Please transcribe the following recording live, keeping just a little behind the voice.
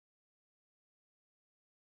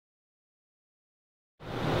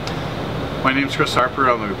My name is Harper.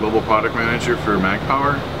 I'm the Global Product Manager for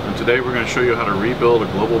MAGPOWR, and today we're going to show you how to rebuild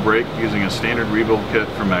a global brake using a standard rebuild kit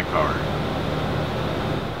from MAGPOWR.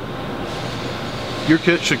 Your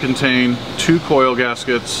kit should contain 2 coil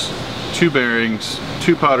gaskets, 2 bearings,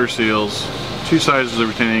 2 powder seals, 2 sizes of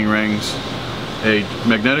retaining rings, a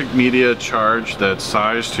magnetic media charge that's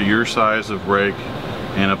sized to your size of brake,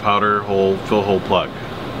 and a powder hole fill hole plug.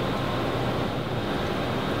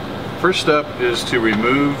 First step is to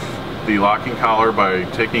remove the locking collar by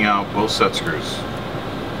taking out both set screws.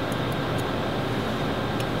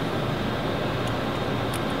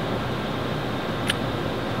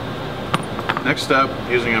 Next step,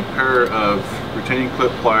 using a pair of retaining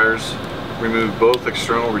clip pliers, remove both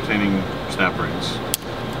external retaining snap rings.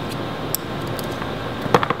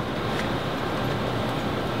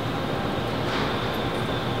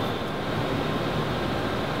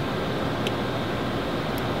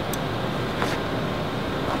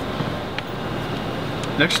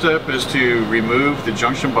 Next step is to remove the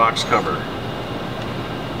junction box cover.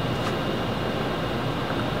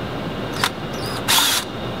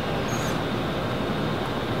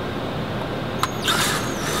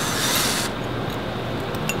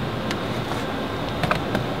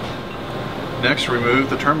 Next,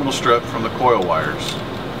 remove the terminal strip from the coil wires.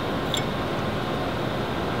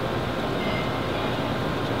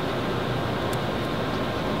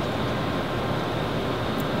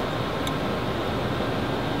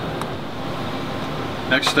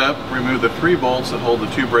 Next step, remove the 3 bolts that hold the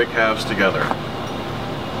 2 brake halves together.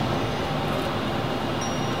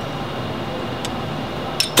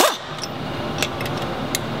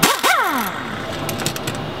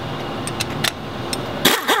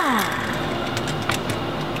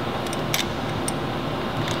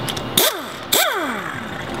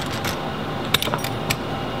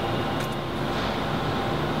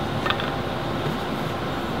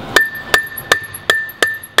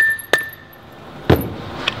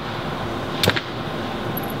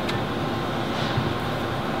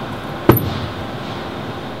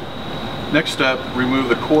 Next step, remove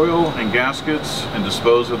the coil and gaskets and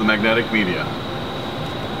dispose of the magnetic media.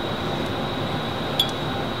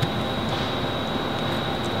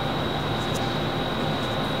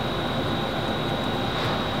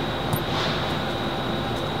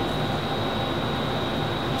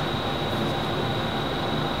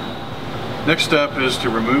 Next step is to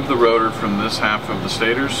remove the rotor from this half of the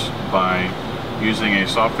stators by using a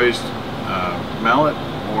soft-faced mallet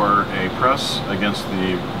or a press against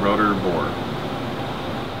the rotor bore.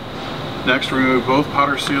 Next, remove both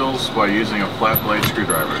powder seals by using a flat blade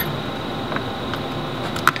screwdriver.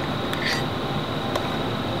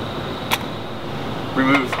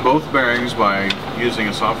 Remove both bearings by using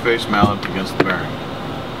a soft-faced mallet against the bearing.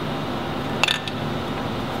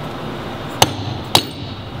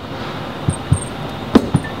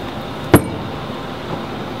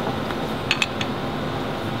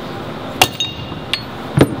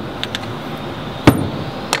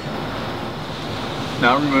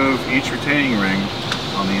 Now remove each retaining ring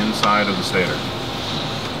on the inside of the stator.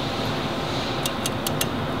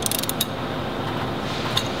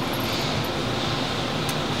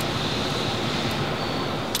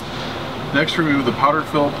 Next, remove the powder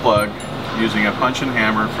fill plug using a punch and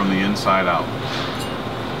hammer from the inside out.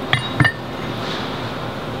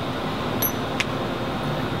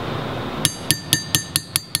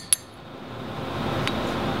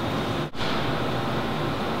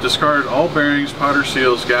 Discard all bearings, powder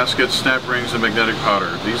seals, gaskets, snap rings, and magnetic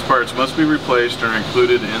powder. These parts must be replaced and are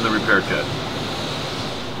included in the repair kit.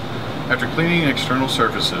 After cleaning external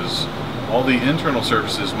surfaces, all the internal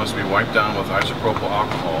surfaces must be wiped down with isopropyl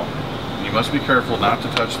alcohol, and you must be careful not to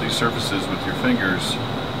touch these surfaces with your fingers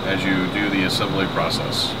as you do the assembly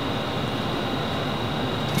process.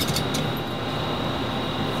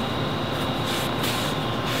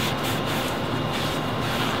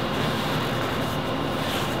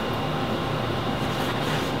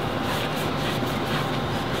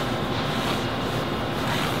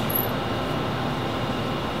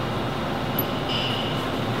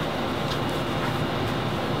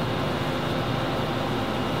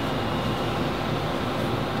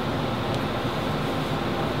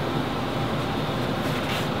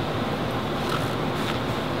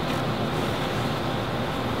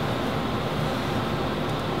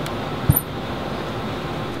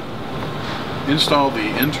 Install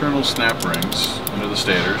the internal snap rings under the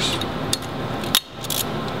stators.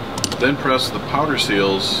 Then press the powder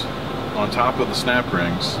seals on top of the snap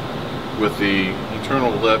rings with the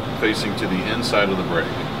internal lip facing to the inside of the brake.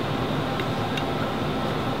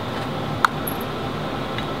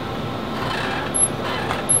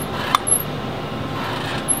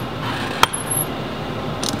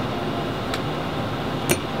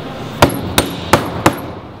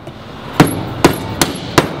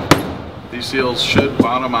 seals should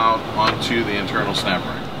bottom out onto the internal snap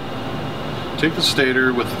ring. Take the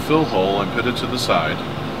stator with the fill hole and put it to the side.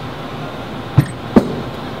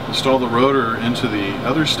 Install the rotor into the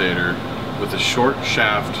other stator with a short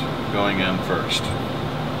shaft going in first.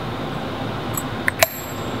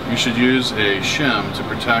 You should use a shim to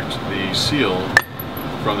protect the seal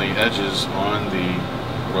from the edges on the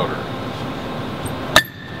rotor.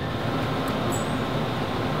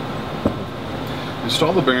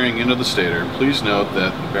 Install the bearing into the stator. Please note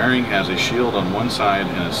that the bearing has a shield on one side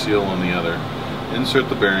and a seal on the other. Insert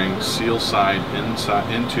the bearing seal side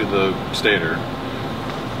into the stator.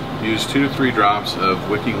 Use 2 to 3 drops of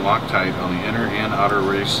wicking Loctite on the inner and outer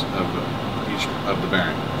race of each of the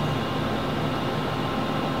bearing.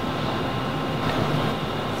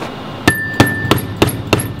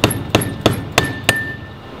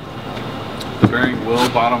 The bearing will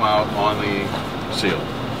bottom out on the seal.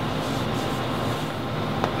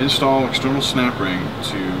 Install external snap ring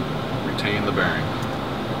to retain the bearing.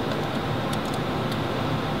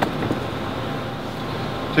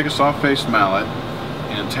 Take a soft-faced mallet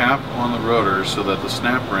and tap on the rotor so that the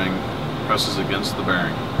snap ring presses against the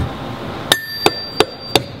bearing.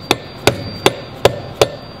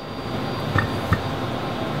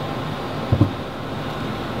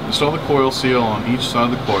 Install the coil seal on each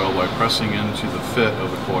side of the coil by pressing into the fit of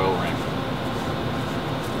the coil ring.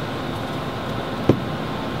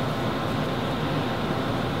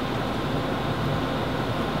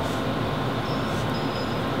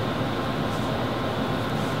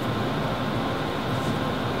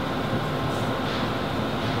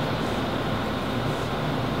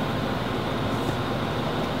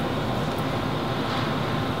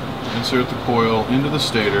 Insert the coil into the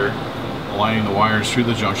stator, aligning the wires through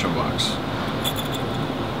the junction box.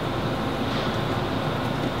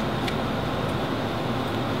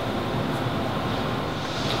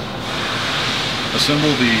 Assemble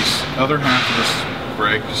the other half of this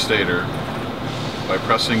brake stator by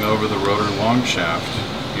pressing over the rotor long shaft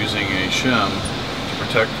using a shim to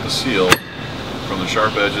protect the seal from the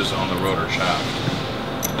sharp edges on the rotor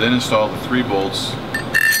shaft. Then install the 3 bolts,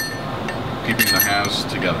 keeping the halves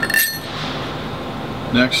together.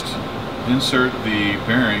 Next, insert the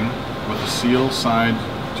bearing with the seal side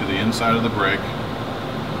to the inside of the brake,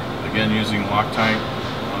 again using Loctite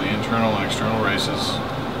on the internal and external races.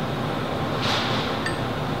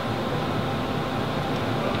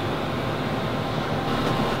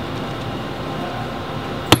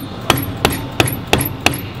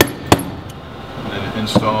 And then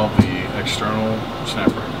install the external snap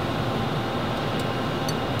ring.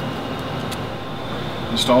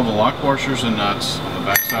 Install the lock washers and nuts on the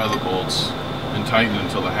back side of the bolts and tighten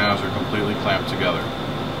until the halves are completely clamped together.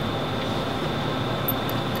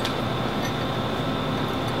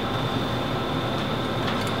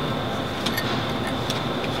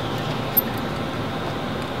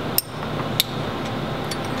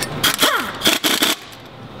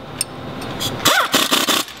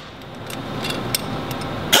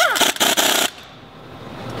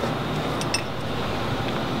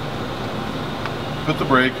 Put the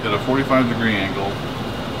brake at a 45-degree angle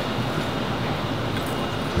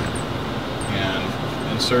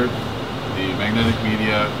and insert the magnetic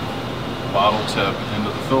media bottle tip into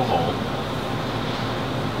the fill hole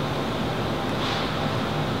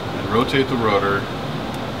and rotate the rotor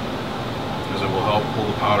as it will help pull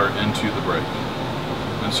the powder into the brake.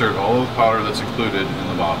 Insert all of the powder that's included in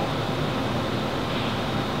the bottle.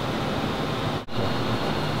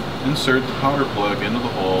 Insert the powder plug into the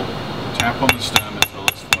hole and tap on the stem until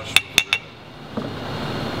it's flush with the rivet.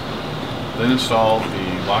 Then install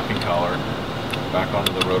the locking collar back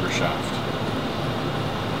onto the rotor shaft.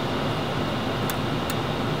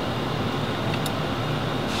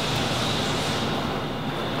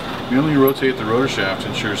 Merely rotate the rotor shaft to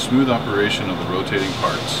ensure smooth operation of the rotating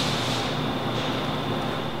parts.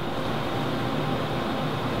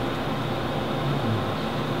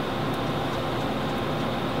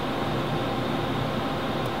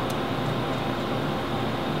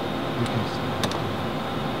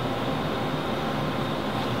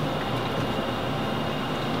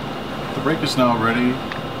 The brake is now ready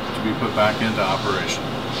to be put back into operation.